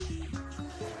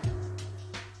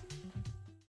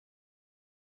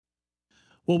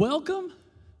Well, welcome.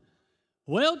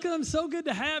 Welcome. So good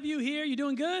to have you here. You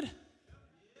doing good?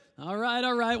 All right,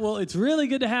 all right. Well, it's really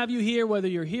good to have you here, whether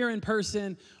you're here in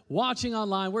person, watching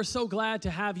online. We're so glad to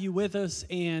have you with us.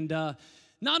 And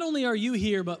not only are you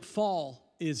here, but fall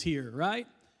is here, right?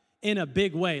 In a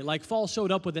big way. Like fall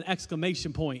showed up with an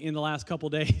exclamation point in the last couple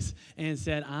days and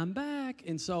said, I'm back.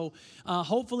 And so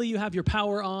hopefully you have your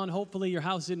power on. Hopefully your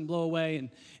house didn't blow away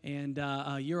and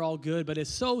you're all good. But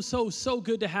it's so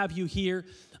good to have you here.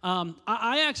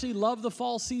 I actually love the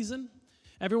fall season.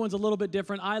 Everyone's a little bit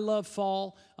different. I love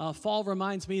fall. Fall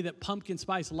reminds me that pumpkin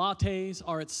spice lattes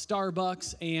are at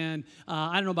Starbucks. And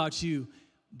I don't know about you,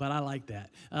 but I like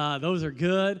that. Those are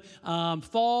good. Fall?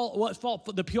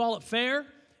 The Puyallup Fair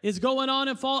is going on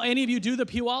in fall. Any of you do the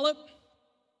Puyallup?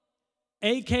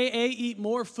 AKA eat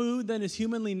more food than is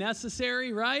humanly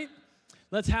necessary, right?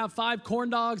 Let's have 5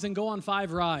 corn dogs and go on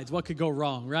 5 rides. What could go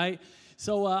wrong, right?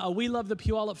 So we love the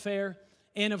Puyallup Fair.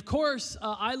 And of course,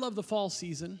 I love the fall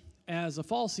season, as the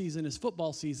fall season is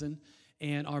football season,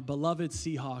 and our beloved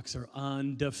Seahawks are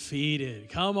undefeated.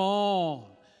 Come on.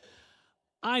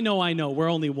 I know,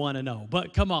 we're only 1-0,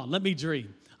 but come on, let me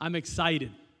dream. I'm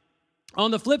excited. On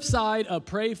the flip side,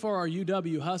 pray for our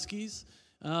UW Huskies.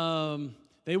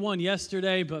 They won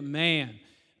yesterday, but man,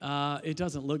 it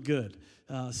doesn't look good.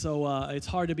 So it's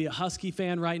hard to be a Husky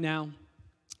fan right now,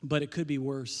 but it could be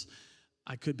worse.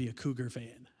 I could be a Cougar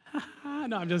fan.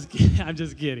 No, I'm just kidding.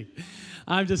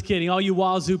 I'm just kidding. All you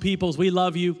Wazoo peoples, we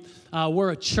love you.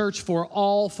 We're a church for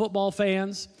all football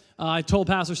fans. I told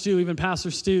Pastor Stu, even Pastor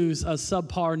Stu's a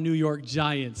subpar New York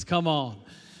Giants. Come on.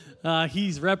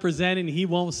 He's representing. He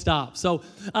won't stop. So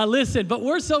listen, but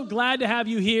we're so glad to have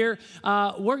you here.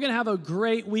 We're going to have a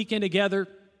great weekend together.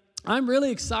 I'm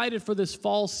really excited for this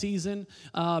fall season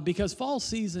because fall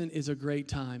season is a great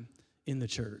time in the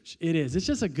church. It is. It's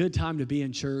just a good time to be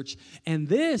in church. And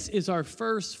this is our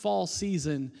first fall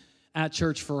season at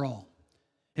Church for All.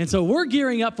 And so we're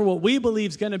gearing up for what we believe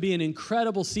is going to be an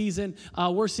incredible season.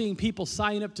 We're seeing people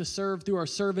sign up to serve through our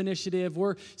Serve initiative.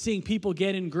 We're seeing people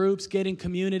get in groups, get in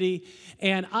community.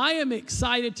 And I am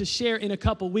excited to share in a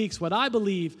couple weeks what I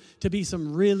believe to be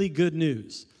some really good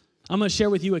news. I'm going to share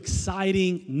with you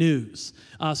exciting news.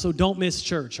 So don't miss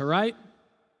church, all right?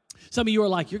 Some of you are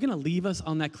like, you're going to leave us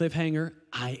on that cliffhanger?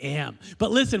 I am.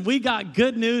 But listen, we got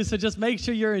good news, so just make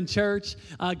sure you're in church.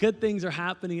 Good things are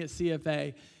happening at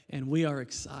CFA. And we are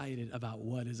excited about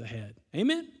what is ahead.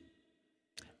 Amen?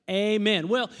 Amen.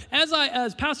 Well,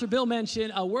 as Pastor Bill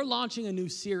mentioned, we're launching a new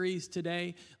series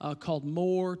today called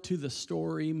More to the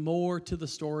Story, More to the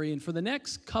Story. And for the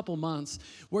next couple months,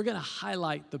 we're going to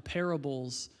highlight the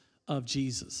parables of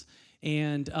Jesus.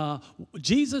 And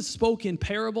Jesus spoke in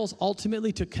parables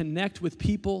ultimately to connect with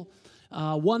people.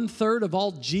 1/3 of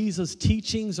all Jesus'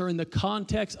 teachings are in the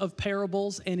context of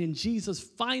parables, and in Jesus'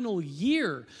 final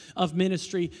year of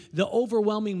ministry, the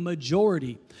overwhelming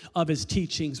majority of his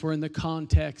teachings were in the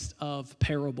context of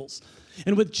parables.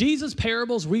 And with Jesus'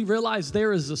 parables, we realize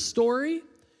there is a story,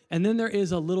 and then there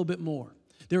is a little bit more.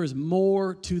 There is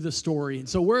more to the story. And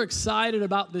so we're excited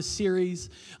about this series.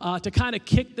 To kind of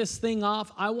kick this thing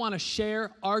off, I want to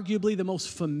share arguably the most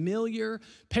familiar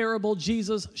parable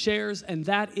Jesus shares, and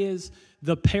that is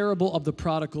the parable of the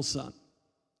prodigal son.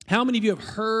 How many of you have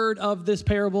heard of this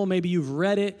parable? Maybe you've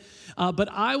read it. But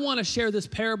I want to share this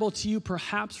parable to you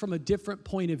perhaps from a different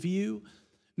point of view.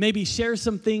 Maybe share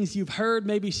some things you've heard,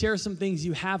 maybe share some things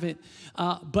you haven't,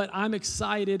 but I'm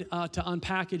excited to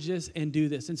unpackage this and do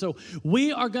this. And so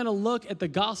we are going to look at the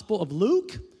Gospel of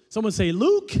Luke. Someone say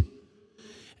Luke.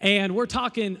 And we're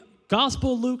talking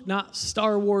Gospel Luke, not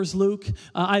Star Wars Luke.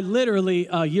 I literally,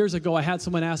 years ago, I had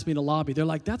someone ask me in the lobby, they're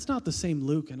like, that's not the same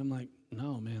Luke. And I'm like,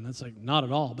 no, man, that's like not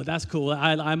at all, but that's cool.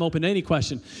 I'm open to any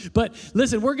question. But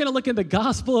listen, we're going to look at the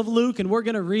Gospel of Luke, and we're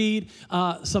going to read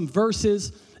some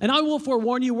verses. And I will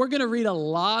forewarn you, we're going to read a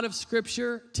lot of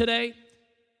scripture today.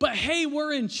 But hey,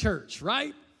 we're in church,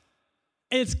 right?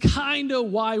 It's kind of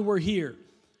why we're here.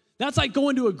 That's like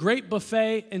going to a great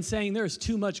buffet and saying there's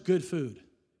too much good food.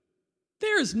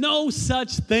 There's no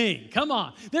such thing. Come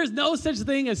on. There's no such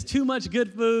thing as too much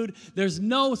good food. There's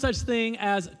no such thing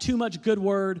as too much good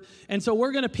word. And so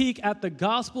we're going to peek at the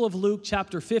Gospel of Luke,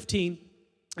 chapter 15.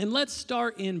 And let's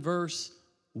start in verse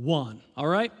 1, all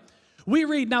right? We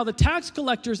read, now the tax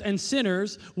collectors and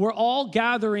sinners were all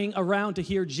gathering around to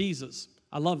hear Jesus.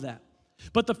 I love that.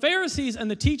 But the Pharisees and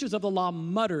the teachers of the law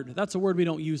muttered. That's a word we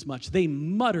don't use much. They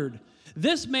muttered.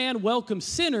 This man welcomes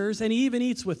sinners and he even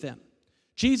eats with them.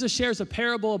 Jesus shares a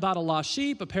parable about a lost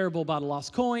sheep, a parable about a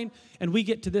lost coin, and we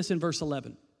get to this in verse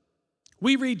 11.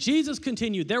 We read, Jesus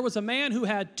continued, there was a man who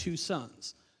had 2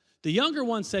 sons. The younger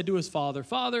one said to his father,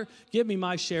 Father, give me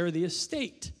my share of the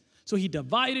estate. So he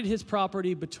divided his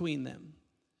property between them.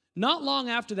 Not long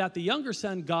after that, the younger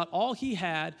son got all he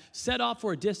had, set off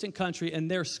for a distant country, and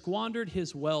there squandered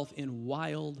his wealth in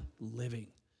wild living.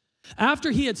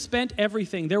 After he had spent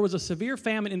everything, there was a severe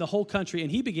famine in the whole country,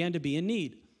 and he began to be in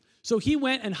need. So he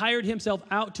went and hired himself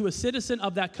out to a citizen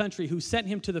of that country who sent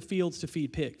him to the fields to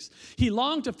feed pigs. He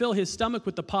longed to fill his stomach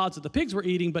with the pods that the pigs were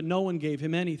eating, but no one gave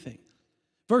him anything.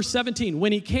 Verse 17,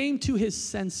 when he came to his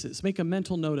senses, make a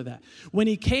mental note of that. When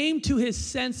he came to his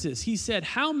senses, he said,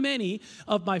 how many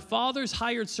of my father's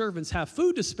hired servants have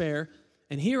food to spare,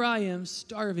 and here I am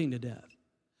starving to death?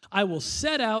 I will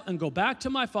set out and go back to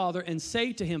my father and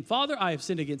say to him, Father, I have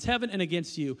sinned against heaven and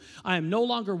against you. I am no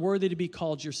longer worthy to be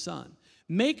called your son.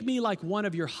 Make me like one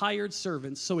of your hired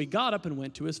servants. So he got up and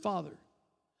went to his father.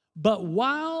 But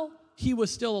while he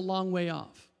was still a long way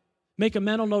off, make a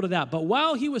mental note of that. But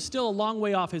while he was still a long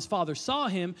way off, his father saw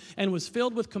him and was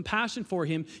filled with compassion for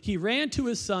him. He ran to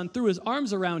his son, threw his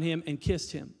arms around him, and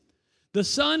kissed him. The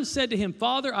son said to him,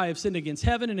 Father, I have sinned against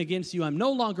heaven and against you. I'm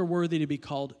no longer worthy to be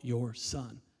called your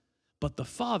son. But the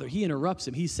father, he interrupts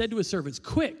him. He said to his servants,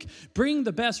 quick, bring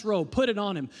the best robe, put it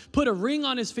on him. Put a ring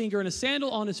on his finger and a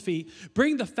sandal on his feet.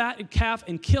 Bring the fattened calf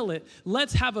and kill it.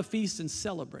 Let's have a feast and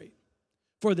celebrate.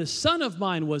 For the son of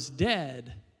mine was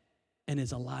dead and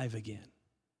is alive again.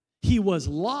 He was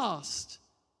lost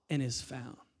and is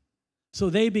found. So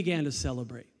they began to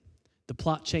celebrate. The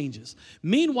plot changes.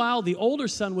 Meanwhile, the older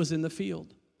son was in the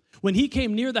field. When he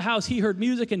came near the house, he heard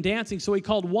music and dancing, so he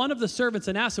called one of the servants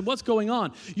and asked him, what's going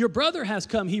on? Your brother has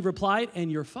come, he replied, and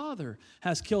your father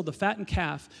has killed the fattened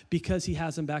calf because he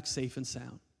has him back safe and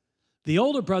sound. The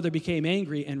older brother became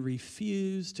angry and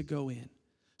refused to go in.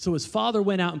 So his father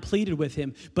went out and pleaded with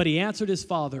him, but he answered his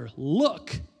father,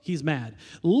 look, he's mad.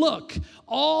 Look,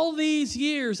 all these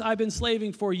years I've been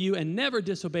slaving for you and never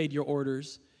disobeyed your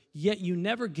orders. Yet you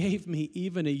never gave me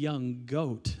even a young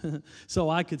goat so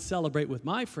I could celebrate with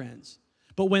my friends.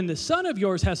 But when the son of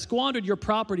yours has squandered your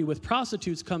property with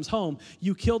prostitutes comes home,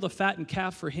 you kill the fattened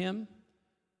calf for him?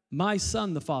 My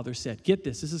son, the father said, get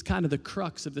this is kind of the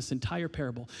crux of this entire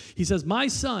parable. He says, my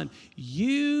son,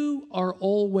 you are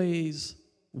always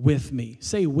with me.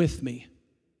 Say with me.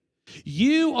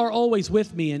 You are always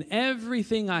with me, and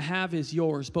everything I have is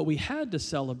yours, but we had to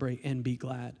celebrate and be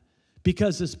glad.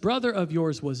 Because this brother of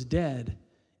yours was dead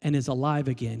and is alive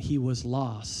again. He was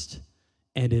lost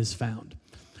and is found.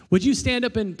 Would you stand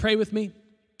up and pray with me?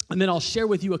 And then I'll share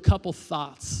with you a couple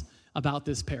thoughts about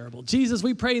this parable. Jesus,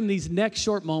 we pray in these next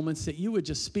short moments that you would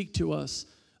just speak to us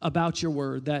about your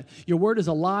word, that your word is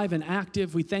alive and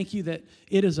active. We thank you that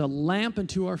it is a lamp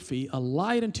unto our feet, a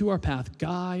light unto our path.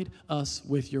 Guide us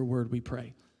with your word, we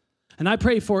pray. And I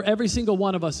pray for every single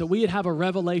one of us that we would have a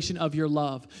revelation of your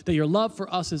love, that your love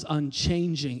for us is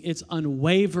unchanging, it's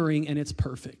unwavering, and it's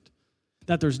perfect.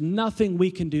 That there's nothing we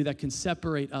can do that can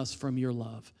separate us from your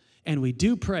love. And we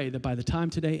do pray that by the time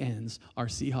today ends, our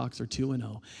Seahawks are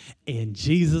 2-0. In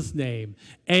Jesus' name,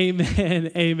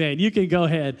 amen, amen. You can go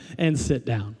ahead and sit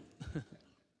down.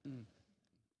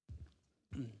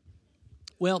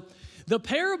 Well, the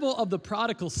parable of the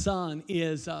prodigal son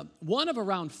is one of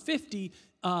around 50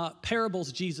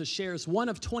 parables Jesus shares, one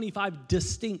of 25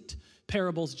 distinct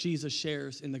parables Jesus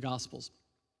shares in the Gospels.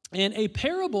 And a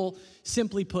parable,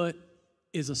 simply put,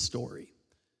 is a story.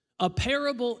 A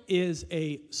parable is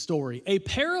a story. A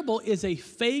parable is a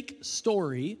fake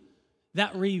story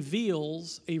that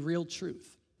reveals a real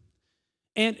truth.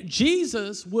 And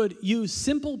Jesus would use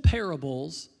simple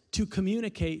parables to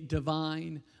communicate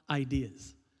divine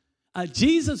ideas.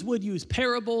 Jesus would use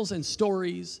parables and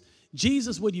stories.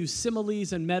 Jesus would use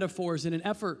similes and metaphors in an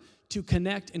effort to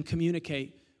connect and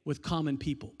communicate with common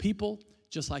people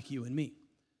just like you and me.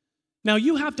 Now,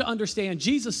 you have to understand,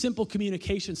 Jesus' simple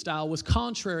communication style was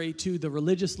contrary to the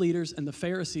religious leaders and the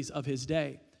Pharisees of his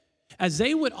day, as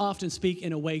they would often speak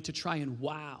in a way to try and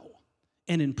wow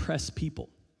and impress people.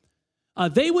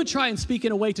 They would try and speak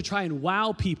in a way to try and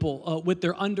wow people with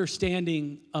their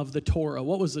understanding of the Torah.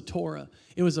 What was the Torah?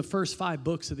 It was the first 5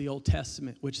 books of the Old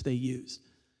Testament, which they used.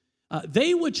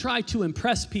 They would try to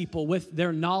impress people with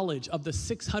their knowledge of the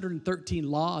 613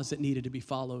 laws that needed to be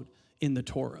followed in the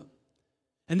Torah.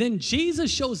 And then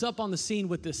Jesus shows up on the scene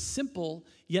with this simple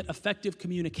yet effective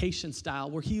communication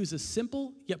style where he uses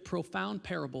simple yet profound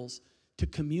parables to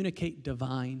communicate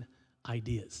divine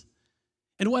ideas.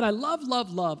 And what I love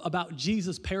about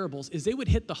Jesus' parables is they would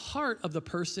hit the heart of the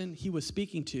person he was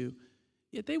speaking to,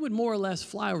 yet they would more or less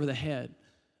fly over the head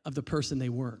of the person they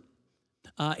weren't.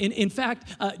 In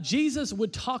fact, Jesus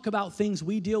would talk about things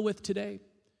we deal with today.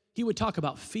 He would talk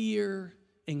about fear,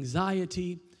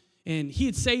 anxiety. And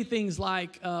he'd say things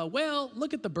like, well,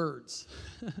 look at the birds.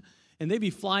 And they'd be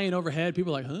flying overhead.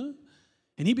 People are like, huh?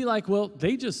 And he'd be like, well,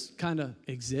 they just kind of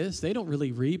exist. They don't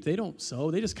really reap. They don't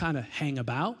sow. They just kind of hang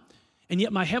about. And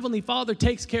yet my heavenly Father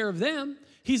takes care of them.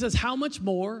 He says, how much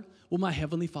more will my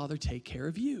heavenly Father take care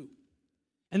of you?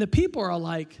 And the people are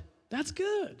like, that's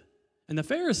good. And the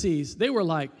Pharisees, they were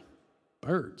like,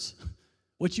 birds.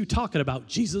 What you talking about,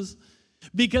 Jesus?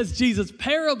 Because Jesus'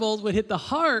 parables would hit the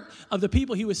heart of the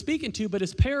people he was speaking to, but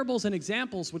his parables and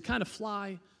examples would kind of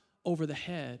fly over the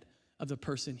head of the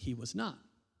person he was not.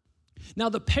 Now,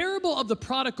 the parable of the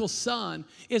prodigal son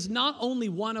is not only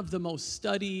one of the most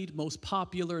studied, most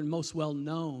popular, and most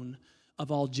well-known of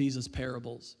all Jesus'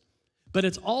 parables, but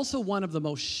it's also one of the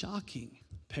most shocking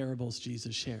parables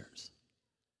Jesus shares.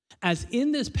 As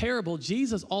in this parable,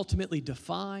 Jesus ultimately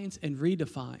defines and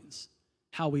redefines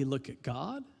how we look at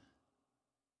God,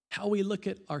 how we look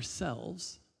at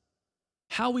ourselves,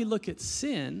 how we look at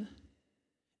sin,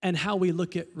 and how we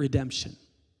look at redemption.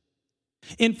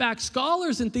 In fact,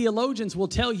 scholars and theologians will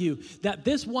tell you that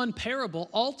this one parable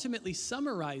ultimately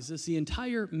summarizes the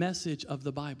entire message of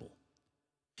the Bible.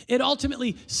 It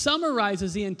ultimately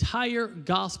summarizes the entire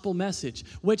gospel message,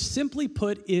 which simply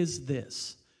put is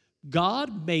this: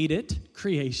 God made it,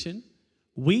 creation.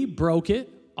 We broke it,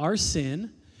 our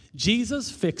sin. Jesus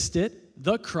fixed it,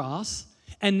 the cross.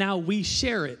 And now we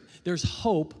share it. There's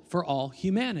hope for all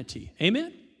humanity.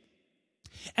 Amen?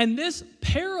 And this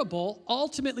parable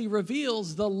ultimately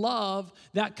reveals the love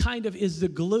that kind of is the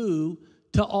glue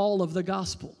to all of the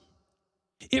gospel.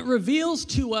 It reveals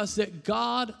to us that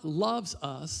God loves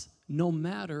us no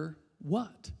matter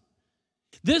what.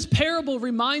 This parable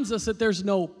reminds us that there's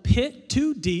no pit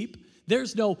too deep,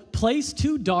 there's no place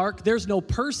too dark, there's no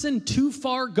person too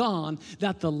far gone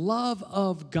that the love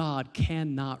of God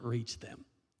cannot reach them.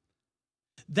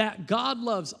 That God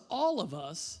loves all of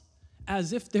us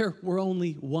as if there were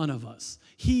only one of us.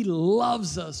 He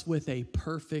loves us with a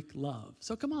perfect love.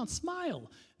 So come on,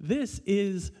 smile. This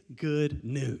is good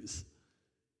news.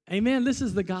 Amen. This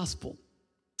is the gospel.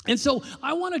 And so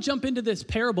I want to jump into this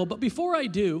parable, but before I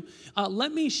do,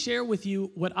 let me share with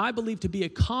you what I believe to be a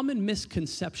common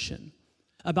misconception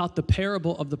about the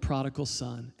parable of the prodigal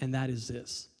son, and that is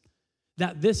this: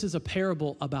 that this is a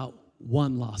parable about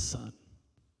one lost son.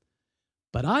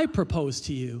 But I propose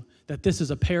to you that this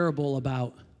is a parable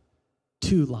about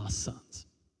two lost sons.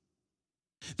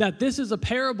 That this is a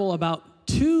parable about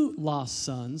two lost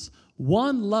sons,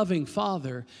 one loving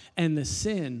father, and the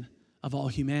sin of all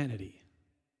humanity.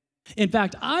 In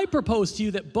fact, I propose to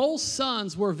you that both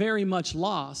sons were very much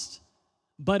lost,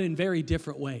 but in very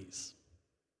different ways.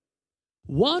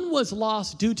 One was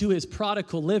lost due to his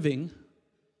prodigal living.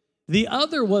 The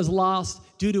other was lost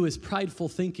due to his prideful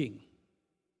thinking.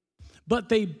 But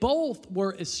they both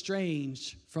were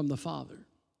estranged from the Father.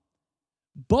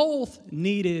 Both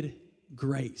needed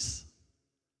grace.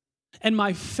 And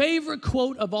my favorite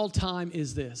quote of all time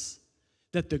is this: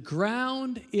 that the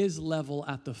ground is level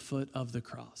at the foot of the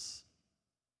cross.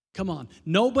 Come on,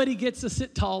 nobody gets to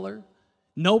sit taller.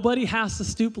 Nobody has to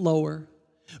stoop lower.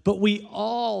 But we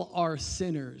all are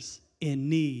sinners in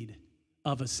need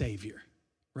of a Savior,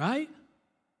 right?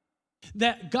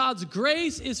 That God's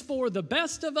grace is for the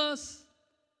best of us,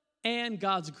 and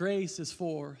God's grace is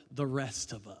for the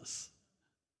rest of us.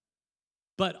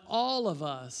 But all of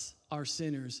us are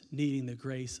sinners needing the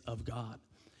grace of God.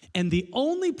 And the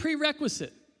only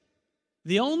prerequisite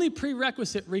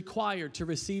required to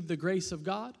receive the grace of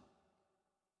God,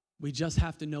 we just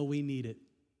have to know we need it.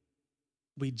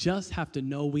 We just have to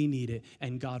know we need it,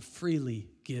 and God freely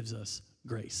gives us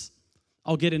grace.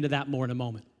 I'll get into that more in a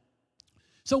moment.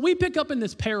 So we pick up in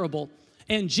this parable,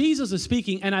 and Jesus is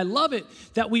speaking, and I love it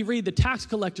that we read the tax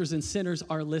collectors and sinners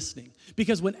are listening.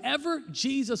 Because whenever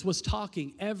Jesus was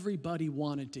talking, everybody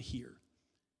wanted to hear.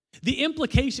 The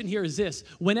implication here is this: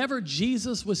 whenever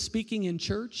Jesus was speaking in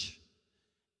church,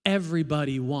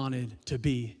 everybody wanted to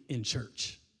be in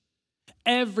church.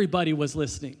 Everybody was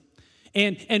listening.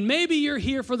 And maybe you're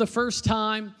here for the first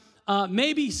time.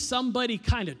 Maybe somebody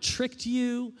kind of tricked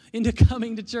you into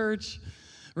coming to church,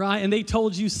 right? And they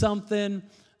told you something.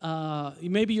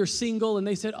 Maybe you're single and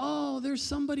they said, oh, there's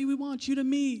somebody we want you to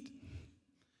meet.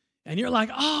 And you're like,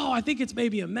 oh, I think it's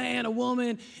maybe a man, a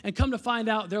woman. And come to find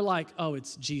out, they're like, oh,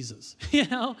 it's Jesus, you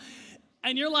know?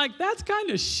 And you're like, that's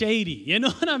kind of shady. You know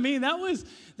what I mean? That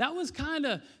was kind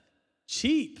of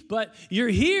cheap. But you're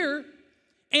here,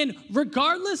 and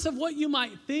regardless of what you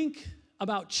might think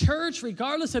about church,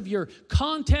 regardless of your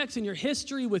context and your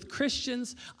history with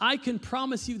Christians, I can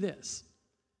promise you this: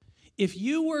 if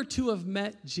you were to have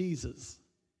met Jesus,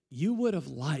 you would have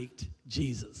liked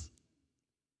Jesus.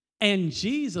 And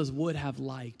Jesus would have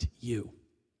liked you.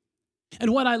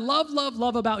 And what I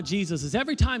love about Jesus is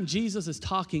every time Jesus is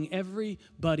talking,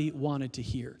 everybody wanted to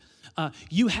hear.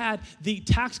 You had the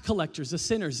tax collectors, the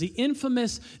sinners, the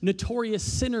infamous, notorious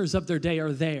sinners of their day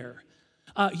are there.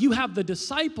 You have the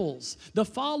disciples, the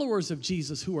followers of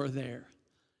Jesus who are there.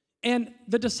 And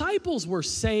the disciples were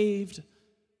saved,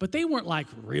 but they weren't like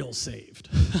real saved,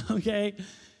 okay?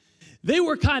 They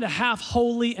were kind of half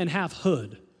holy and half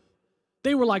hood.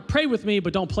 They were like, pray with me,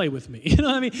 but don't play with me. You know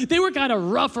what I mean? They were kind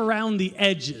of rough around the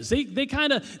edges. They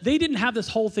didn't have this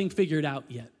whole thing figured out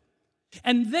yet.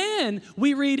 And then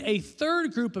we read a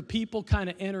third group of people kind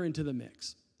of enter into the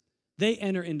mix. They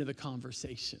enter into the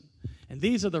conversation. And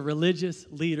these are the religious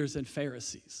leaders and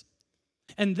Pharisees.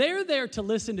 And they're there to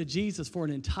listen to Jesus for an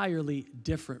entirely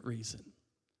different reason.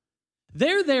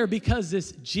 They're there because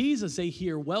this Jesus, they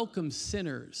hear, welcomes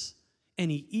sinners,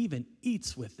 and he even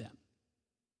eats with them.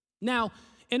 Now,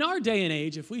 in our day and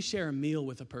age, if we share a meal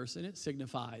with a person, it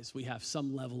signifies we have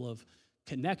some level of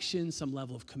connection, some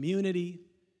level of community.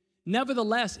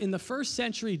 Nevertheless, in the first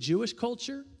century Jewish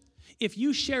culture, if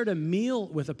you shared a meal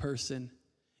with a person,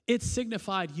 it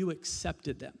signified you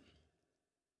accepted them.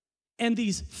 And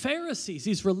these Pharisees,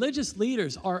 these religious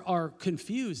leaders are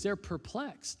confused. They're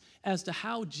perplexed as to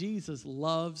how Jesus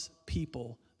loves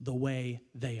people the way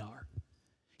they are.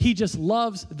 He just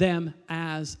loves them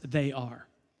as they are.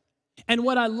 And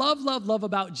what I love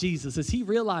about Jesus is he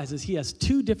realizes he has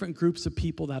two different groups of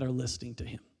people that are listening to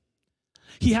him.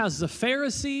 He has the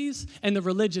Pharisees and the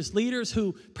religious leaders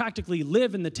who practically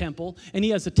live in the temple, and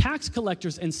he has the tax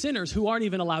collectors and sinners who aren't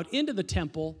even allowed into the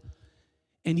temple,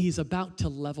 and he's about to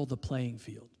level the playing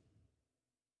field.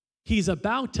 He's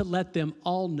about to let them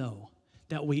all know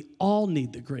that we all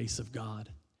need the grace of God,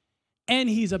 and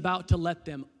he's about to let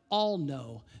them all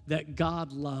know that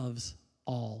God loves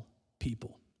all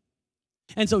people.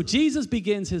 And so Jesus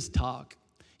begins his talk.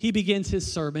 He begins his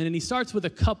sermon, and he starts with a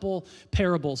couple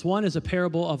parables. One is a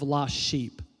parable of lost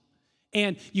sheep.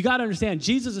 And you got to understand,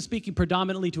 Jesus is speaking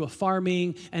predominantly to a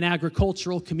farming and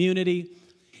agricultural community.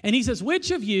 And he says,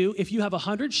 which of you, if you have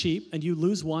 100 sheep and you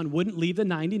lose one, wouldn't leave the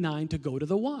 99 to go to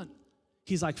the one?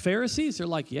 He's like, Pharisees? They're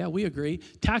like, yeah, we agree.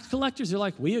 Tax collectors? They're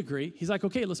like, we agree. He's like,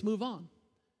 okay, let's move on.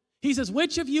 He says,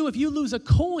 which of you, if you lose a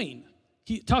coin,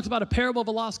 he talks about a parable of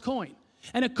a lost coin.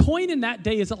 And a coin in that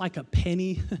day isn't like a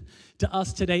penny to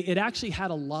us today. It actually had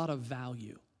a lot of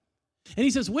value. And he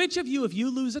says, which of you, if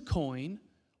you lose a coin,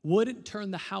 wouldn't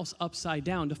turn the house upside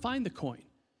down to find the coin?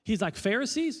 He's like,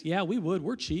 Pharisees? Yeah, we would.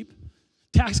 We're cheap.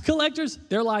 Tax collectors?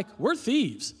 They're like, we're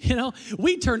thieves. You know,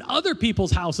 we turn other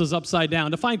people's houses upside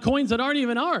down to find coins that aren't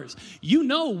even ours. You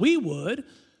know we would.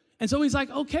 And so he's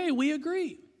like, okay, we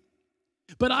agree.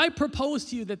 But I propose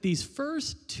to you that these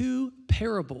first two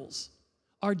parables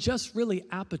are just really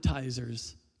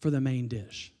appetizers for the main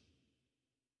dish.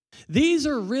 These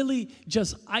are really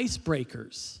just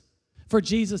icebreakers for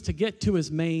Jesus to get to his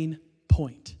main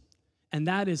point, and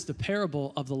that is the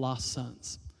parable of the lost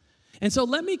sons. And so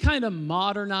let me kind of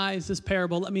modernize this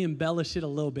parable. Let me embellish it a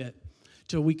little bit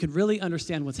so we could really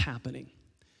understand what's happening.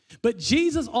 But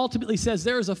Jesus ultimately says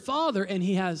there is a father and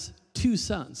he has two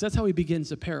sons. That's how he begins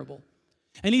the parable.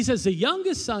 And he says the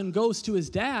youngest son goes to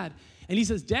his dad and he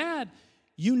says, Dad,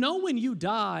 you know when you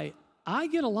die, I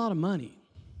get a lot of money.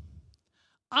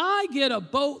 I get a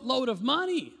boatload of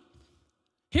money.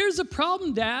 Here's the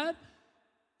problem, Dad.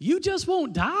 You just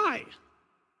won't die.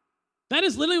 That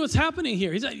is literally what's happening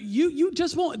here. He's like, you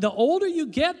just won't. The older you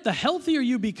get, the healthier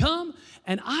you become,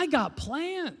 and I got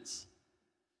plans.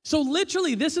 So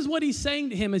literally, this is what he's saying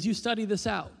to him as you study this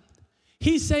out.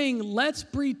 He's saying, let's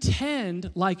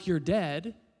pretend like you're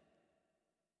dead.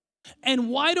 And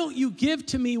why don't you give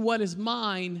to me what is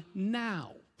mine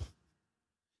now?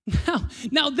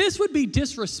 Now, this would be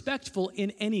disrespectful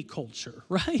in any culture,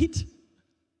 right?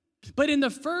 But in the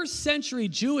first century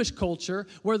Jewish culture,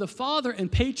 where the father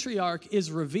and patriarch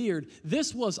is revered,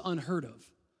 this was unheard of.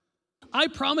 I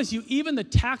promise you, even the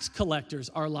tax collectors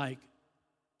are like,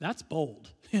 that's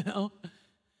bold, you know?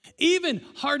 Even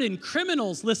hardened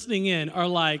criminals listening in are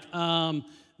like,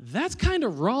 that's kind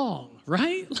of wrong,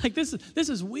 right? Like this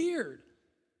is weird.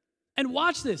 And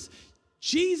watch this.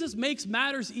 Jesus makes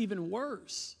matters even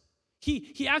worse.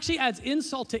 He actually adds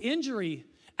insult to injury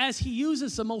as he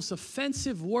uses the most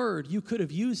offensive word you could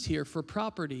have used here for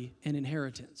property and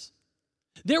inheritance.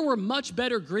 There were much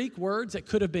better Greek words that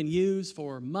could have been used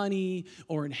for money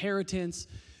or inheritance,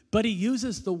 but he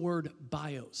uses the word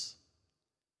bios.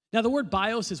 Now, the word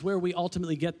bios is where we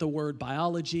ultimately get the word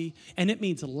biology, and it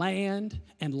means land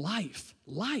and life.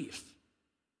 Life.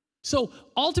 So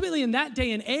ultimately, in that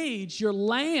day and age, your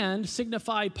land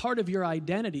signified part of your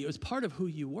identity. It was part of who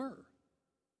you were.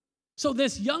 So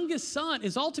this youngest son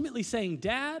is ultimately saying,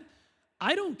 Dad,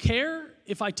 I don't care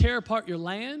if I tear apart your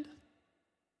land.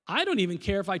 I don't even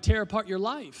care if I tear apart your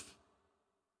life.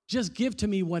 Just give to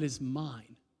me what is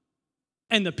mine.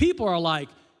 And the people are like,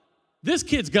 this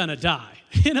kid's gonna die.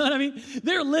 You know what I mean?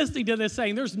 They're listening to this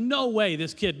saying, there's no way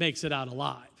this kid makes it out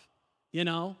alive. You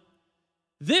know?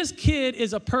 This kid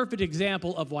is a perfect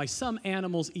example of why some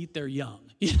animals eat their young.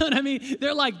 You know what I mean?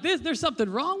 They're like, there's something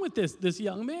wrong with this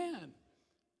young man.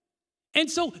 And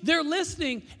so they're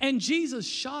listening, and Jesus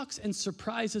shocks and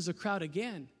surprises a crowd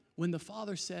again when the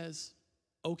father says,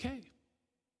 okay.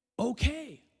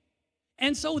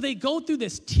 And so they go through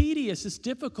this tedious, this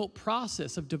difficult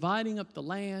process of dividing up the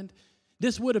land.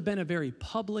 This would have been a very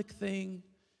public thing.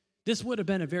 This would have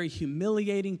been a very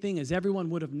humiliating thing, as everyone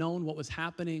would have known what was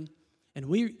happening.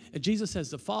 And Jesus says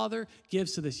the father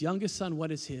gives to this youngest son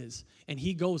what is his, and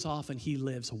he goes off and he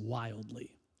lives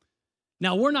wildly.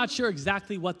 Now, we're not sure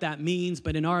exactly what that means,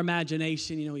 but in our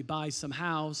imagination, he buys some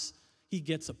house, he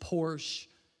gets a Porsche,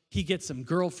 he gets some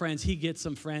girlfriends, he gets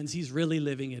some friends, he's really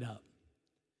living it up.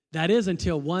 That is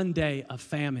until one day a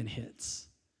famine hits,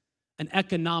 an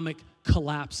economic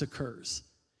collapse occurs,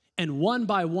 and one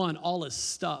by one, all his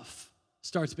stuff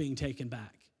starts being taken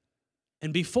back.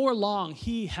 And before long,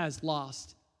 he has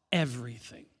lost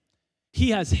everything.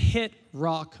 He has hit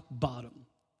rock bottom.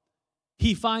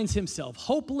 He finds himself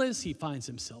hopeless, he finds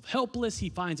himself helpless, he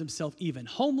finds himself even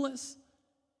homeless,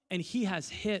 and he has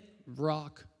hit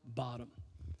rock bottom.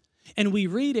 And we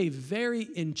read a very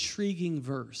intriguing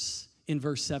verse in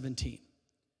verse 17.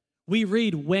 We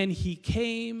read, when he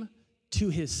came to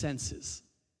his senses.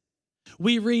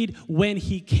 We read, when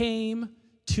he came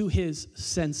to his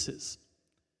senses.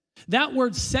 That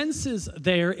word senses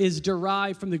there is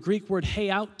derived from the Greek word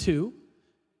heiautu,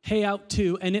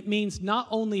 and it means not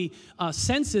only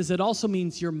senses, it also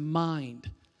means your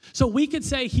mind. So we could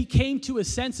say he came to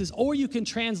his senses, or you can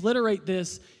transliterate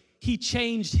this, he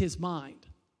changed his mind.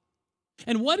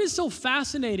 And what is so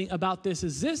fascinating about this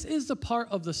is the part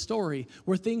of the story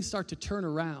where things start to turn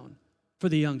around for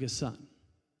the youngest son.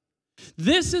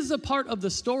 This is the part of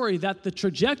the story that the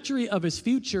trajectory of his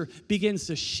future begins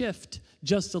to shift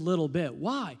just a little bit.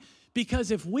 Why?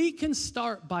 Because if we can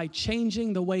start by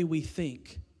changing the way we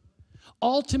think,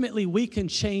 ultimately we can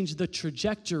change the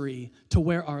trajectory to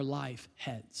where our life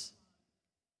heads.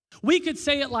 We could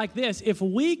say it like this: if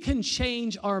we can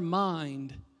change our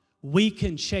mind, we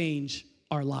can change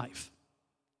our life.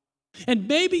 And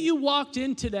maybe you walked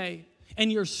in today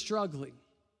and you're struggling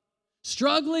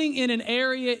in an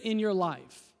area in your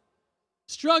life,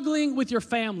 struggling with your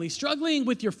family, struggling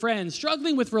with your friends,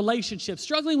 struggling with relationships,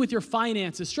 struggling with your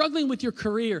finances, struggling with your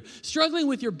career, struggling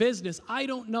with your business. I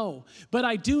don't know, but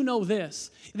I do know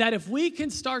this, that if we can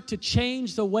start to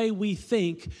change the way we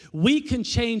think, we can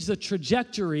change the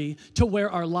trajectory to where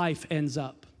our life ends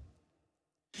up.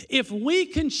 If we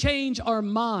can change our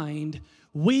mind,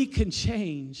 we can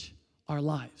change our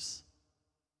lives.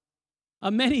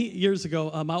 Many years ago,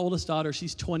 my oldest daughter,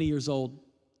 she's 20 years old,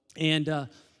 and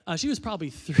she was probably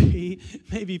 3,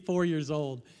 maybe 4 years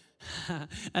old.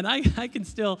 And I can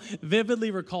still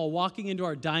vividly recall walking into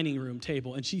our dining room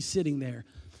table, and she's sitting there,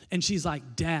 and she's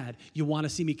like, Dad, you want to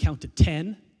see me count to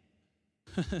 10?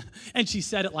 And she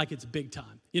said it like it's big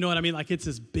time. You know what I mean? Like it's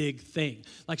this big thing.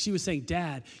 Like she was saying,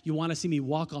 Dad, you want to see me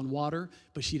walk on water?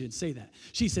 But she didn't say that.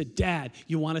 She said, Dad,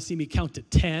 you want to see me count to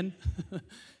 10?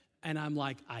 And I'm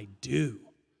like, I do.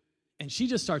 And she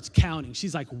just starts counting.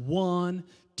 She's like, 1,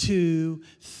 2,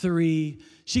 3.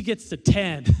 She gets to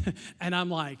 10. And I'm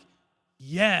like,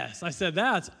 yes. I said,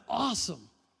 that's awesome.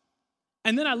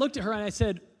 And then I looked at her and I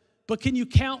said, but can you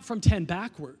count from 10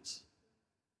 backwards?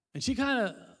 And she kind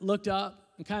of looked up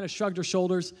and kind of shrugged her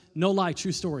shoulders. No lie,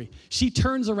 true story. She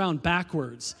turns around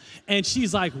backwards and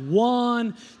she's like,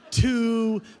 1,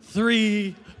 2,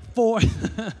 3, 4.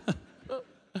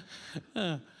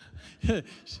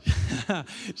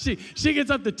 She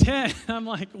gets up to 10. I'm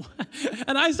like, what?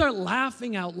 And I start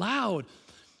laughing out loud.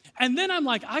 And then I'm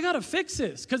like, I got to fix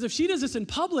this, because if she does this in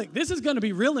public, this is going to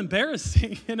be real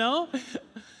embarrassing, you know?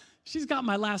 She's got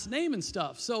my last name and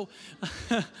stuff. So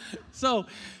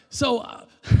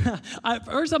at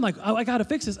first I'm like, oh, I got to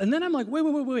fix this. And then I'm like,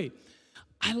 wait.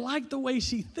 I like the way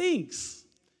she thinks.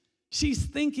 She's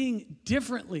thinking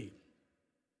differently.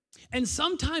 And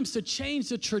sometimes to change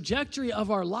the trajectory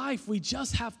of our life, we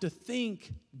just have to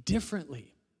think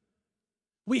differently.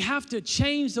 We have to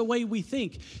change the way we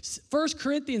think. 1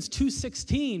 Corinthians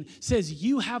 2:16 says,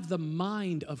 you have the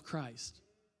mind of Christ.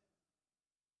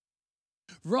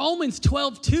 Romans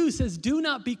 12:2 says, do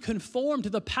not be conformed to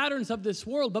the patterns of this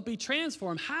world, but be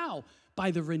transformed. How?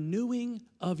 By the renewing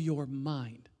of your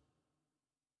mind.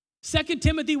 2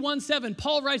 Timothy 1:7,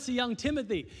 Paul writes to young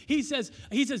Timothy. He says,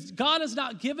 God has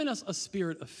not given us a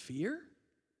spirit of fear,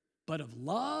 but of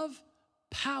love,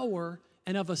 power,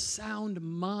 and of a sound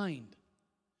mind.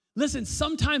 Listen,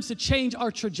 sometimes to change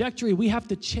our trajectory, we have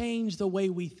to change the way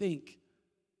we think.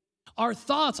 Our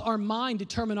thoughts, our mind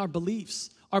determine our beliefs.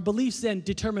 Our beliefs then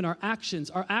determine our actions.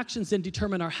 Our actions then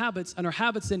determine our habits, and our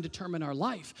habits then determine our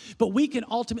life. But we can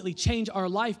ultimately change our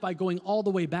life by going all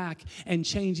the way back and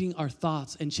changing our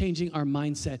thoughts and changing our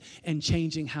mindset and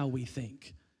changing how we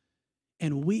think.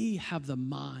 And we have the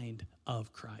mind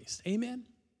of Christ. Amen?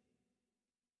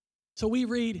 So we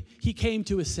read, he came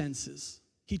to his senses.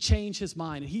 He changed his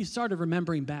mind, and he started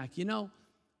remembering back,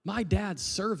 my dad's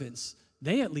servants,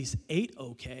 they at least ate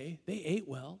okay. They ate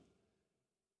well.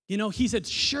 He said,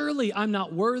 surely I'm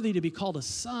not worthy to be called a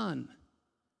son,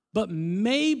 but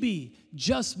maybe,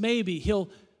 just maybe, he'll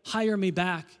hire me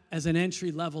back as an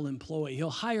entry-level employee. He'll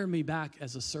hire me back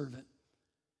as a servant.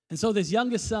 And so this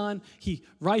youngest son, he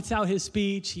writes out his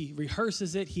speech, he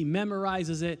rehearses it, he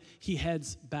memorizes it, he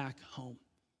heads back home.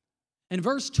 And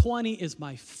verse 20 is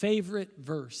my favorite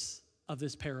verse of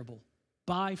this parable,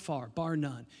 by far, bar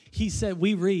none. He said,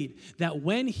 we read that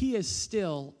when he is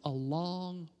still a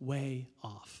long way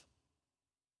off,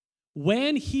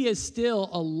 when he is still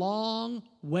a long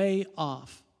way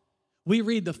off, we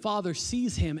read the father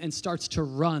sees him and starts to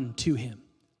run to him.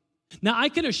 Now, I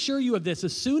can assure you of this.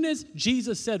 As soon as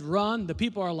Jesus said run, the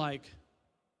people are like,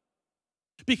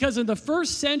 because in the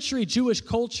first century Jewish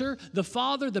culture, the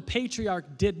father, the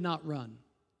patriarch, did not run.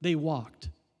 They walked.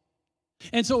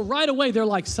 And so right away, they're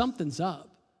like, something's up.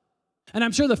 And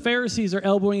I'm sure the Pharisees are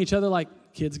elbowing each other like,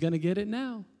 kid's going to get it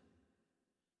now.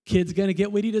 Kid's going to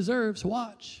get what he deserves.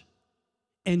 Watch.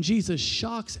 And Jesus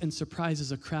shocks and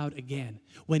surprises a crowd again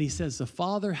when he says the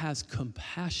father has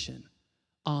compassion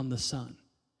on the son.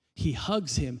 He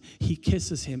hugs him, he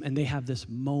kisses him, and they have this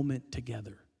moment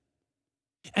together.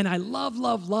 And I love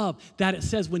that it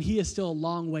says when he is still a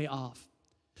long way off.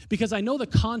 Because I know the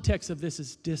context of this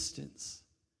is distance.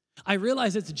 I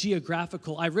realize it's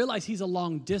geographical. I realize he's a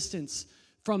long distance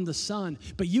from the son.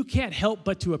 But you can't help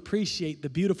but to appreciate the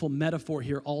beautiful metaphor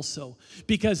here also.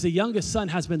 Because the youngest son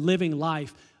has been living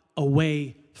life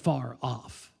away far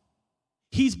off.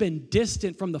 He's been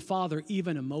distant from the father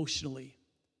even emotionally.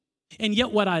 And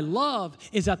yet what I love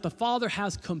is that the father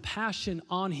has compassion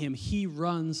on him. He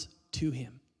runs to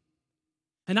him.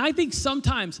 And I think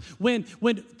sometimes when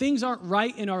things aren't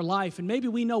right in our life, and maybe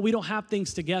we know we don't have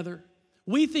things together,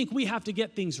 we think we have to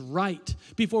get things right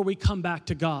before we come back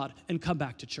to God and come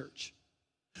back to church.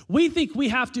 We think we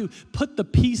have to put the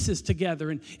pieces together,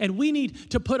 and we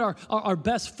need to put our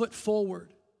best foot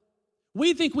forward.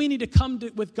 We think we need to come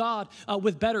with God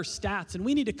with better stats, and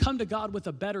we need to come to God with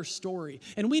a better story,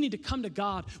 and we need to come to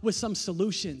God with some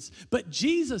solutions. But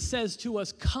Jesus says to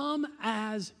us, come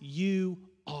as you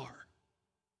are.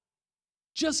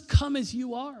 Just come as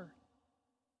you are.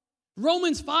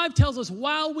 Romans 5 tells us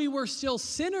while we were still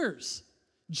sinners,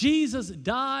 Jesus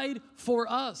died for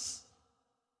us.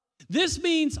 This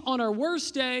means on our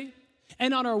worst day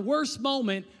and on our worst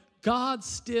moment, God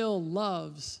still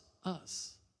loves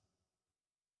us.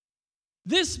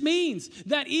 This means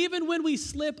that even when we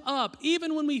slip up,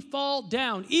 even when we fall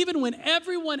down, even when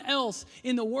everyone else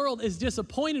in the world is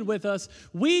disappointed with us,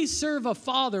 we serve a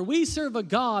Father, we serve a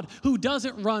God who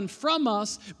doesn't run from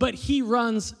us, but he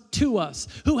runs to us,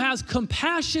 who has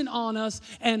compassion on us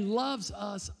and loves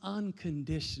us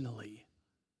unconditionally.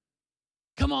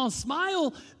 Come on,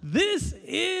 smile. This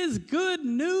is good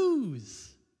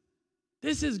news.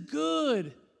 This is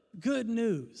good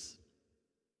news.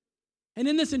 And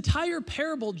in this entire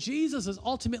parable, Jesus is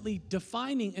ultimately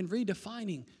defining and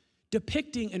redefining,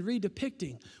 depicting and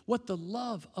redepicting what the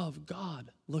love of God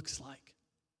looks like.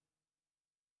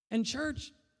 And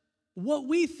church, what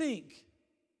we think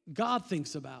God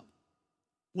thinks about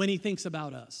when he thinks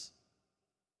about us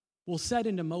will set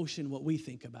into motion what we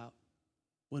think about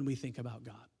when we think about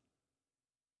God.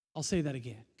 I'll say that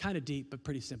again, kind of deep, but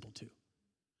pretty simple too.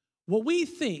 What we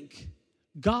think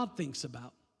God thinks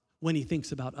about when he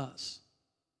thinks about us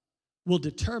will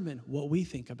determine what we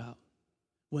think about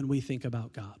when we think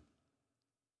about God.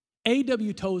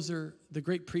 A.W. Tozer, the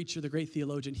great preacher, the great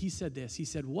theologian, he said this. He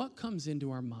said, what comes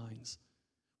into our minds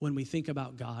when we think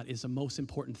about God is the most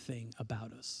important thing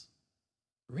about us.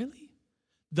 Really?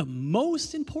 The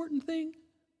most important thing?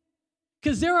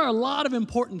 Because there are a lot of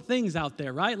important things out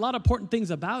there, right? A lot of important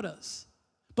things about us.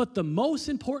 But the most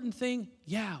important thing,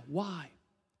 yeah, why?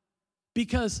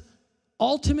 Because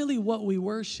ultimately what we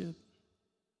worship,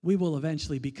 we will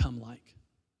eventually become like.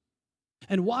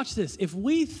 And watch this. If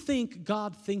we think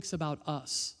God thinks about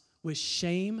us with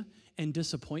shame and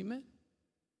disappointment,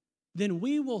 then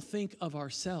we will think of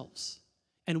ourselves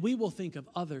and we will think of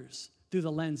others through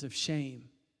the lens of shame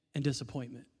and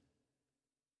disappointment.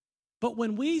 But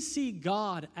when we see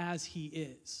God as he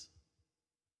is,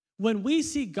 when we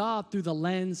see God through the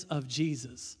lens of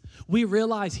Jesus, we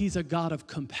realize he's a God of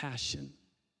compassion.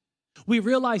 We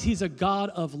realize he's a God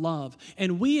of love,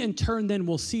 and we in turn then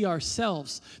will see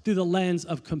ourselves through the lens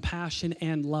of compassion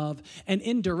and love, and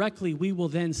indirectly we will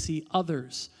then see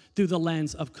others through the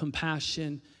lens of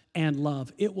compassion and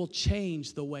love. It will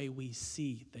change the way we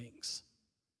see things.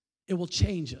 It will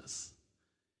change us.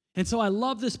 And so I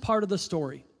love this part of the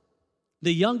story.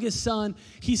 The youngest son,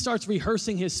 he starts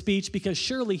rehearsing his speech because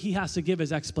surely he has to give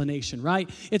his explanation, right?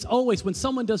 It's always when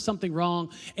someone does something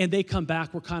wrong and they come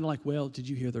back, we're kind of like, well, did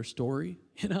you hear their story?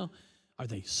 You know, are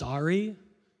they sorry?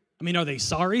 I mean, are they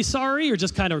sorry, or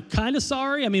just kind of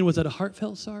sorry? I mean, was it a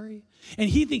heartfelt sorry? And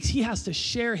he thinks he has to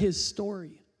share his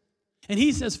story. And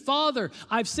he says, Father,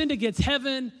 I've sinned against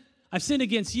heaven. I've sinned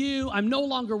against you. I'm no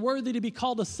longer worthy to be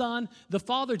called a son. The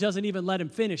father doesn't even let him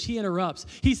finish. He interrupts.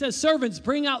 He says, servants,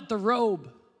 bring out the robe.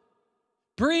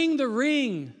 Bring the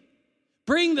ring.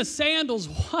 Bring the sandals.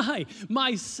 Why?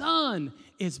 My son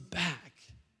is back.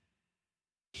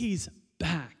 He's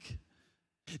back.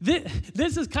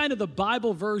 This is kind of the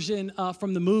Bible version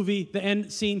from the movie, the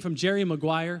end scene from Jerry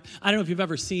Maguire. I don't know if you've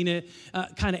ever seen it.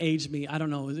 Kind of aged me. I don't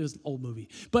know. It was an old movie.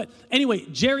 But anyway,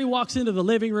 Jerry walks into the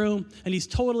living room, and he's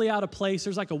totally out of place.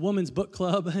 There's like a women's book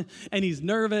club, and he's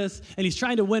nervous, and he's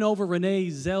trying to win over Renee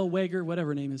Zellweger,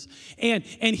 whatever her name is. And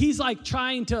he's like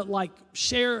trying to like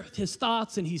share his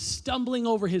thoughts, and he's stumbling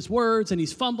over his words, and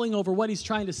he's fumbling over what he's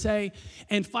trying to say.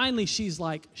 And finally, she's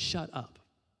like, shut up,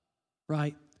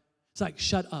 right? It's like,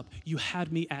 shut up. You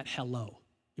had me at hello.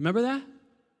 You remember that?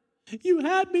 You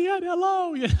had me at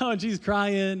hello, and she's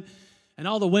crying, and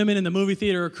all the women in the movie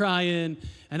theater are crying,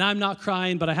 and I'm not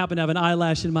crying, but I happen to have an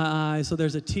eyelash in my eye, so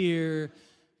there's a tear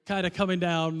kind of coming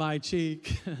down my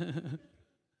cheek.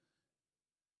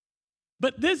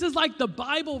 But this is like the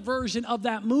Bible version of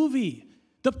that movie.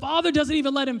 The father doesn't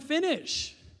even let him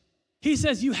finish. He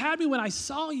says, you had me when I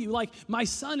saw you, like my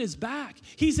son is back.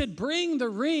 He said, bring the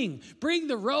ring, bring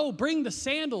the robe, bring the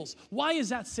sandals. Why is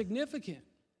that significant?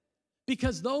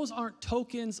 Because those aren't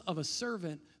tokens of a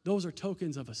servant, those are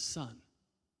tokens of a son.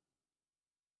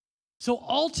 So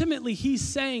ultimately, he's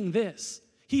saying this.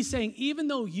 He's saying, even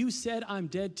though you said I'm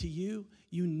dead to you,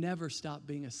 you never stopped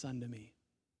being a son to me.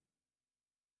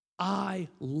 I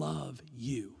love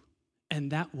you,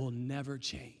 and that will never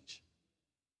change.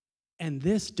 And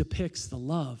this depicts the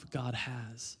love God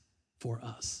has for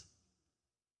us.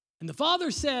 And the father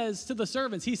says to the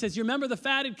servants, he says, you remember the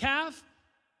fatted calf?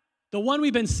 The one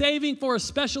we've been saving for a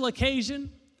special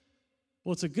occasion?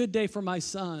 Well, it's a good day for my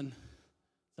son.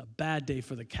 It's a bad day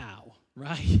for the cow,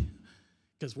 right?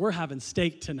 Because we're having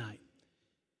steak tonight.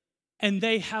 And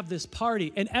they have this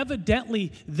party. And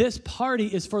evidently, this party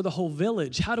is for the whole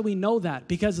village. How do we know that?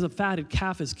 Because a fatted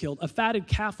calf is killed. A fatted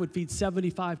calf would feed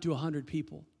 75 to 100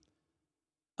 people.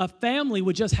 A family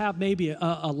would just have maybe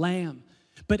a lamb.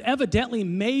 But evidently,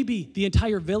 maybe the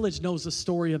entire village knows the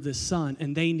story of this son,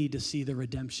 and they need to see the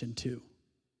redemption too.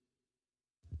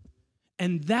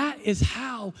 And that is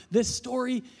how this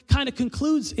story kind of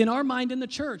concludes in our mind in the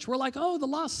church. We're like, oh, the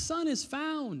lost son is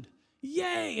found.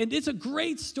 Yay! And it's a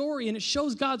great story, and it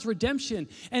shows God's redemption,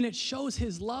 and it shows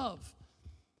his love.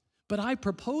 But I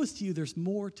propose to you there's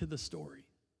more to the story.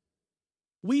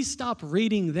 We stop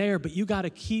reading there, but you got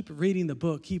to keep reading the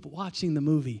book, keep watching the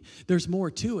movie. There's more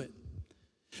to it.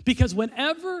 Because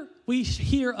whenever we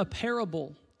hear a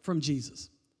parable from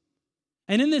Jesus,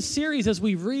 and in this series, as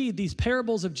we read these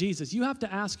parables of Jesus, you have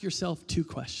to ask yourself two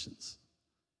questions.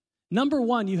 Number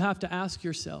one, you have to ask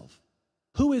yourself,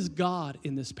 who is God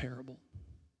in this parable?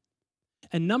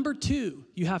 And number two,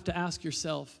 you have to ask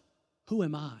yourself, who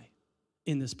am I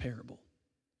in this parable?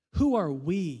 Who are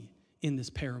we in this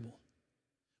parable?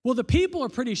 Well, the people are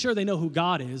pretty sure they know who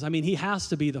God is. I mean, he has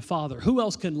to be the Father. Who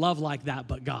else can love like that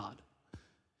but God?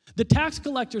 The tax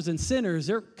collectors and sinners,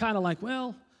 they're kind of like,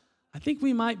 well, I think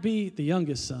we might be the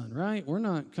youngest son, right? We're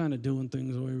not kind of doing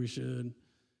things the way we should.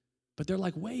 But they're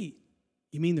like, wait,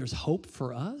 you mean there's hope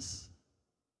for us?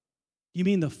 You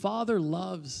mean the Father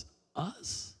loves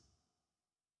us?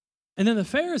 And then the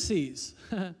Pharisees,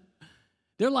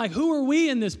 they're like, who are we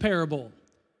in this parable?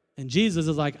 And Jesus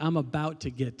is like, I'm about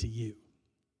to get to you.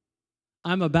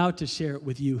 I'm about to share it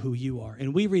with you who you are.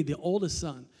 And we read the oldest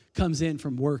son comes in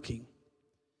from working.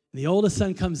 The oldest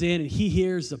son comes in and he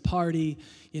hears the party.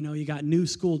 You know, you got new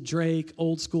school Drake,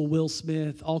 old school Will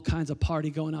Smith, all kinds of party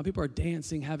going on. People are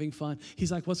dancing, having fun.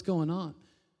 He's like, what's going on?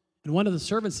 And one of the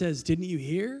servants says, didn't you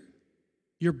hear?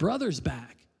 Your brother's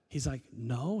back. He's like,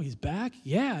 no, he's back?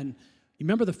 Yeah, and you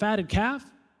remember the fatted calf?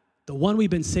 The one we've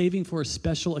been saving for a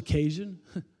special occasion?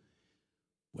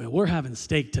 Well, we're having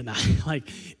steak tonight. Like,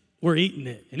 we're eating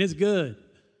it, and it's good.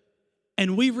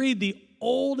 And we read the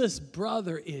oldest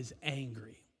brother is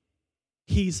angry.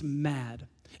 He's mad.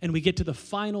 And we get to the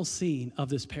final scene of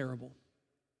this parable.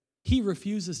 He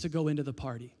refuses to go into the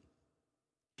party.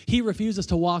 He refuses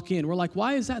to walk in. We're like,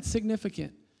 why is that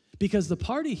significant? Because the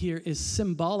party here is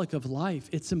symbolic of life.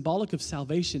 It's symbolic of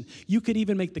salvation. You could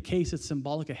even make the case it's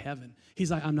symbolic of heaven. He's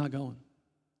like, I'm not going.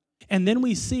 And then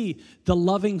we see the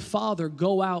loving father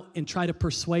go out and try to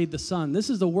persuade the son. This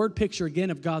is the word picture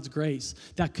again of God's grace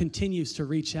that continues to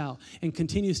reach out and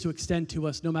continues to extend to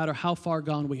us no matter how far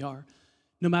gone we are,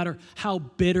 no matter how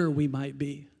bitter we might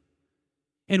be.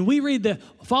 And we read the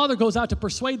father goes out to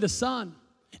persuade the son.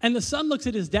 And the son looks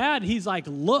at his dad. He's like,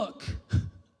 look.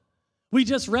 We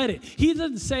just read it. He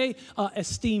doesn't say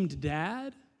esteemed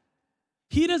dad.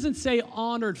 He doesn't say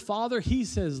honored father. He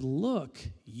says, look,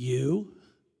 you.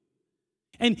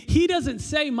 And he doesn't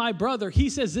say my brother. He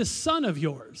says this son of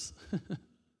yours.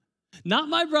 Not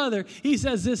my brother. He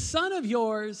says this son of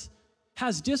yours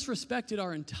has disrespected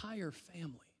our entire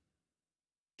family.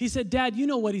 He said, Dad, you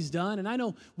know what he's done. And I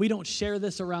know we don't share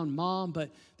this around mom, but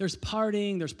there's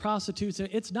partying, there's prostitutes.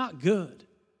 It's not good.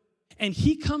 And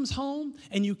he comes home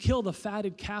and you kill the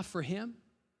fatted calf for him.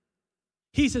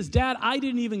 He says, Dad, I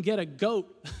didn't even get a goat.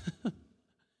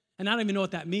 And I don't even know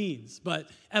what that means, but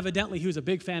evidently he was a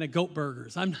big fan of goat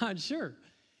burgers. I'm not sure.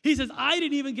 He says, I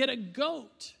didn't even get a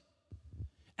goat.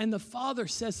 And the father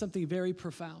says something very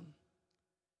profound.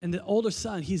 And the older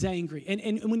son, he's angry.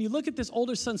 And when you look at this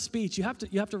older son's speech, you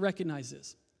have to recognize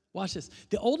this. Watch this.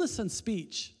 The oldest son's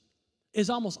speech is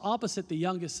almost opposite the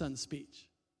youngest son's speech.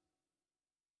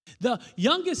 The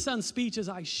youngest son's speech is,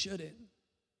 I shouldn't.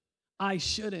 I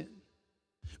shouldn't.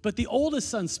 But the oldest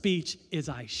son's speech is,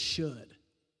 I should.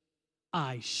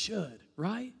 I should,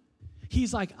 right?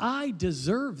 He's like, I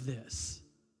deserve this.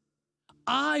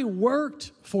 I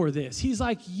worked for this. He's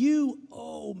like, you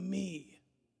owe me.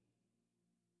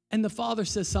 And the father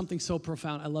says something so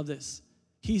profound. I love this.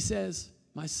 He says,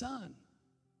 my son,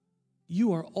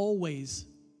 you are always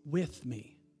with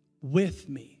me.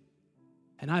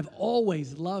 And I've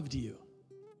always loved you.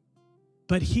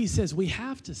 But he says, we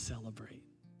have to celebrate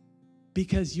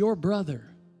because your brother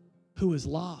who is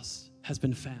lost has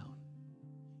been found.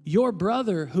 Your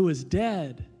brother who is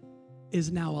dead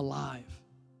is now alive.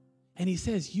 And he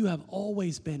says, you have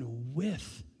always been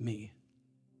with me.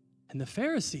 And the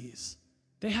Pharisees,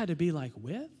 they had to be like,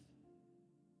 with?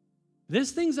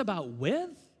 This thing's about with?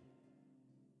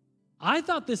 I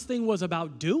thought this thing was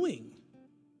about doing.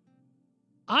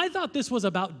 I thought this was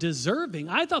about deserving.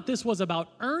 I thought this was about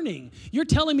earning. You're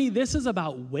telling me this is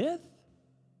about with?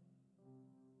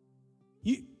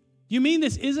 You mean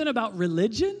this isn't about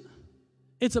religion?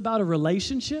 It's about a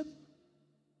relationship?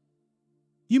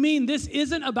 You mean this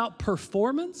isn't about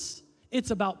performance?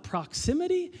 It's about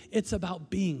proximity? It's about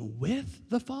being with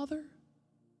the Father?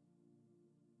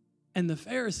 And the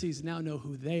Pharisees now know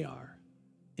who they are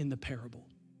in the parable.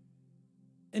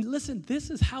 And listen, this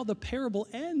is how the parable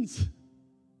ends.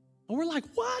 And we're like,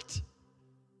 what?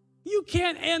 You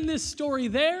can't end this story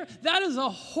there. That is a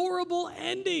horrible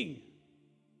ending.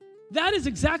 That is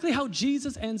exactly how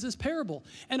Jesus ends this parable.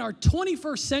 And our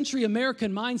 21st century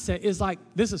American mindset is like,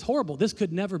 this is horrible. This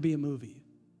could never be a movie,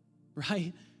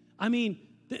 right? I mean,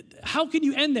 how can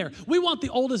you end there? We want the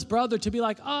oldest brother to be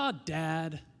like,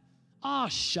 Dad,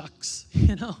 shucks,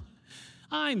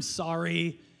 I'm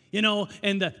sorry,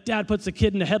 and the dad puts the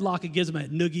kid in a headlock and gives him a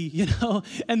noogie,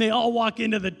 and they all walk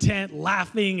into the tent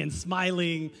laughing and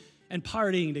smiling and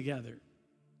partying together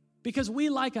because we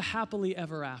like a happily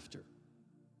ever after.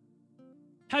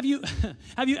 Have you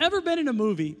ever been in a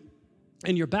movie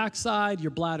and your backside,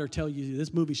 your bladder tell you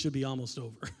this movie should be almost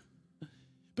over?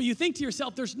 But you think to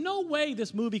yourself, there's no way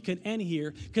this movie can end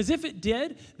here because if it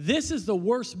did, this is the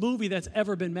worst movie that's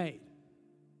ever been made.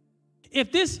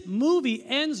 If this movie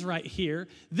ends right here,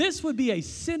 this would be a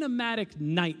cinematic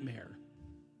nightmare.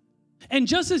 And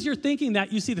just as you're thinking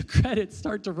that, you see the credits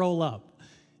start to roll up.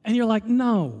 And you're like,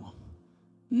 no.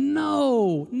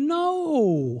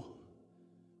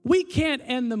 We can't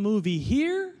end the movie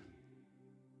here.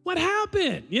 What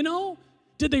happened?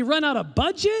 Did they run out of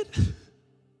budget?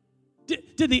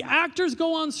 Did the actors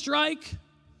go on strike?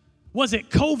 Was it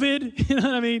COVID? You know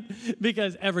what I mean?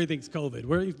 Because everything's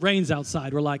COVID. It rains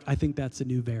outside. We're like, I think that's a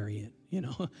new variant,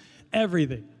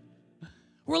 everything.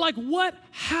 We're like, what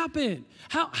happened?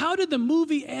 How did the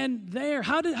movie end there?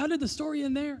 How did the story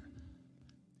end there?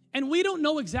 And we don't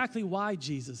know exactly why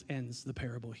Jesus ends the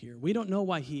parable here. We don't know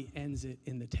why he ends it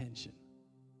in the tension.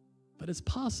 But it's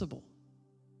possible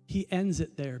he ends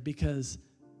it there because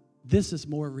this is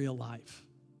more real life.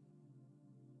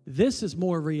 This is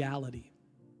more reality.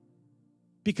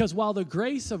 Because while the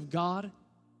grace of God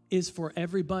is for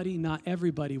everybody, not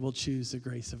everybody will choose the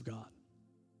grace of God.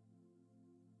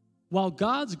 While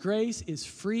God's grace is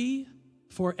free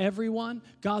for everyone,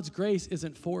 God's grace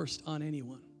isn't forced on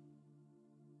anyone.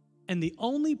 And the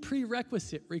only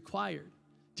prerequisite required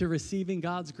to receiving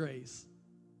God's grace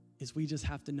is we just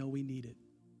have to know we need it.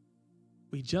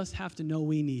 We just have to know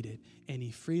we need it, and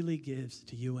he freely gives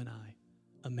to you and I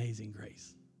amazing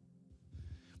grace.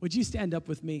 Would you stand up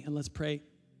with me and let's pray?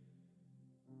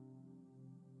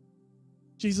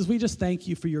 Jesus, we just thank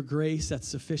you for your grace that's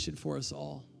sufficient for us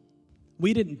all.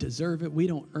 We didn't deserve it. We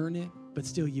don't earn it, but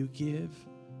still you give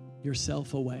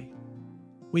yourself away.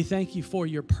 We thank you for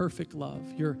your perfect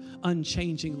love, your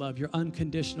unchanging love, your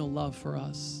unconditional love for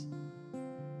us.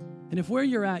 And if where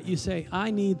you're at, you say,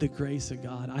 I need the grace of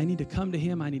God. I need to come to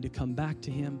him. I need to come back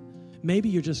to him. Maybe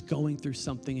you're just going through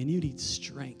something and you need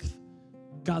strength.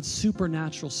 God's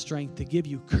supernatural strength to give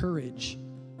you courage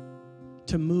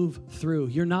to move through.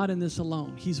 You're not in this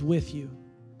alone. He's with you.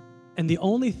 And the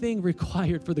only thing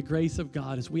required for the grace of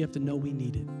God is we have to know we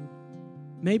need it.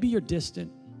 Maybe you're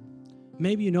distant.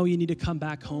 Maybe you know you need to come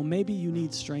back home. Maybe you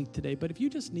need strength today. But if you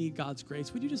just need God's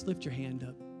grace, would you just lift your hand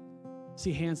up?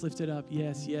 See hands lifted up.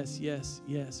 Yes, yes, yes,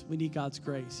 yes. We need God's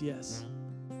grace. Yes.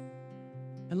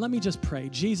 And let me just pray.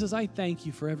 Jesus, I thank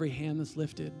you for every hand that's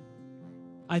lifted.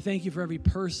 I thank you for every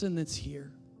person that's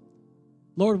here.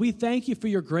 Lord, we thank you for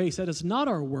your grace that it's not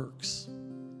our works.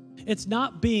 It's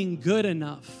not being good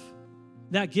enough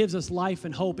that gives us life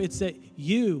and hope. It's that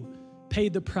you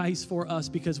paid the price for us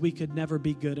because we could never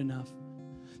be good enough.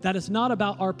 That it's not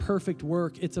about our perfect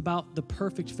work. It's about the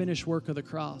perfect finished work of the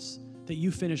cross that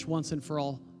you finished once and for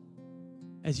all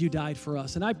as you died for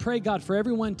us. And I pray, God, for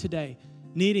everyone today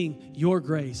needing your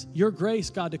grace,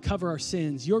 God, to cover our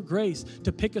sins, your grace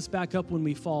to pick us back up when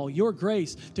we fall, your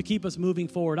grace to keep us moving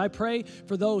forward. I pray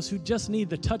for those who just need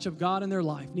the touch of God in their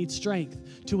life, need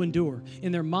strength to endure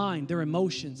in their mind, their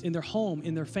emotions, in their home,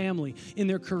 in their family, in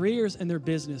their careers and their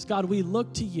business. God, we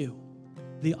look to you,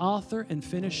 the author and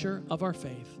finisher of our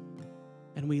faith,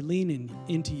 and we lean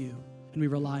into you and we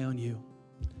rely on you.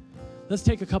 Let's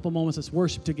take a couple moments. Let's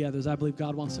worship together as I believe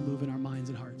God wants to move in our minds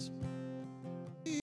and hearts.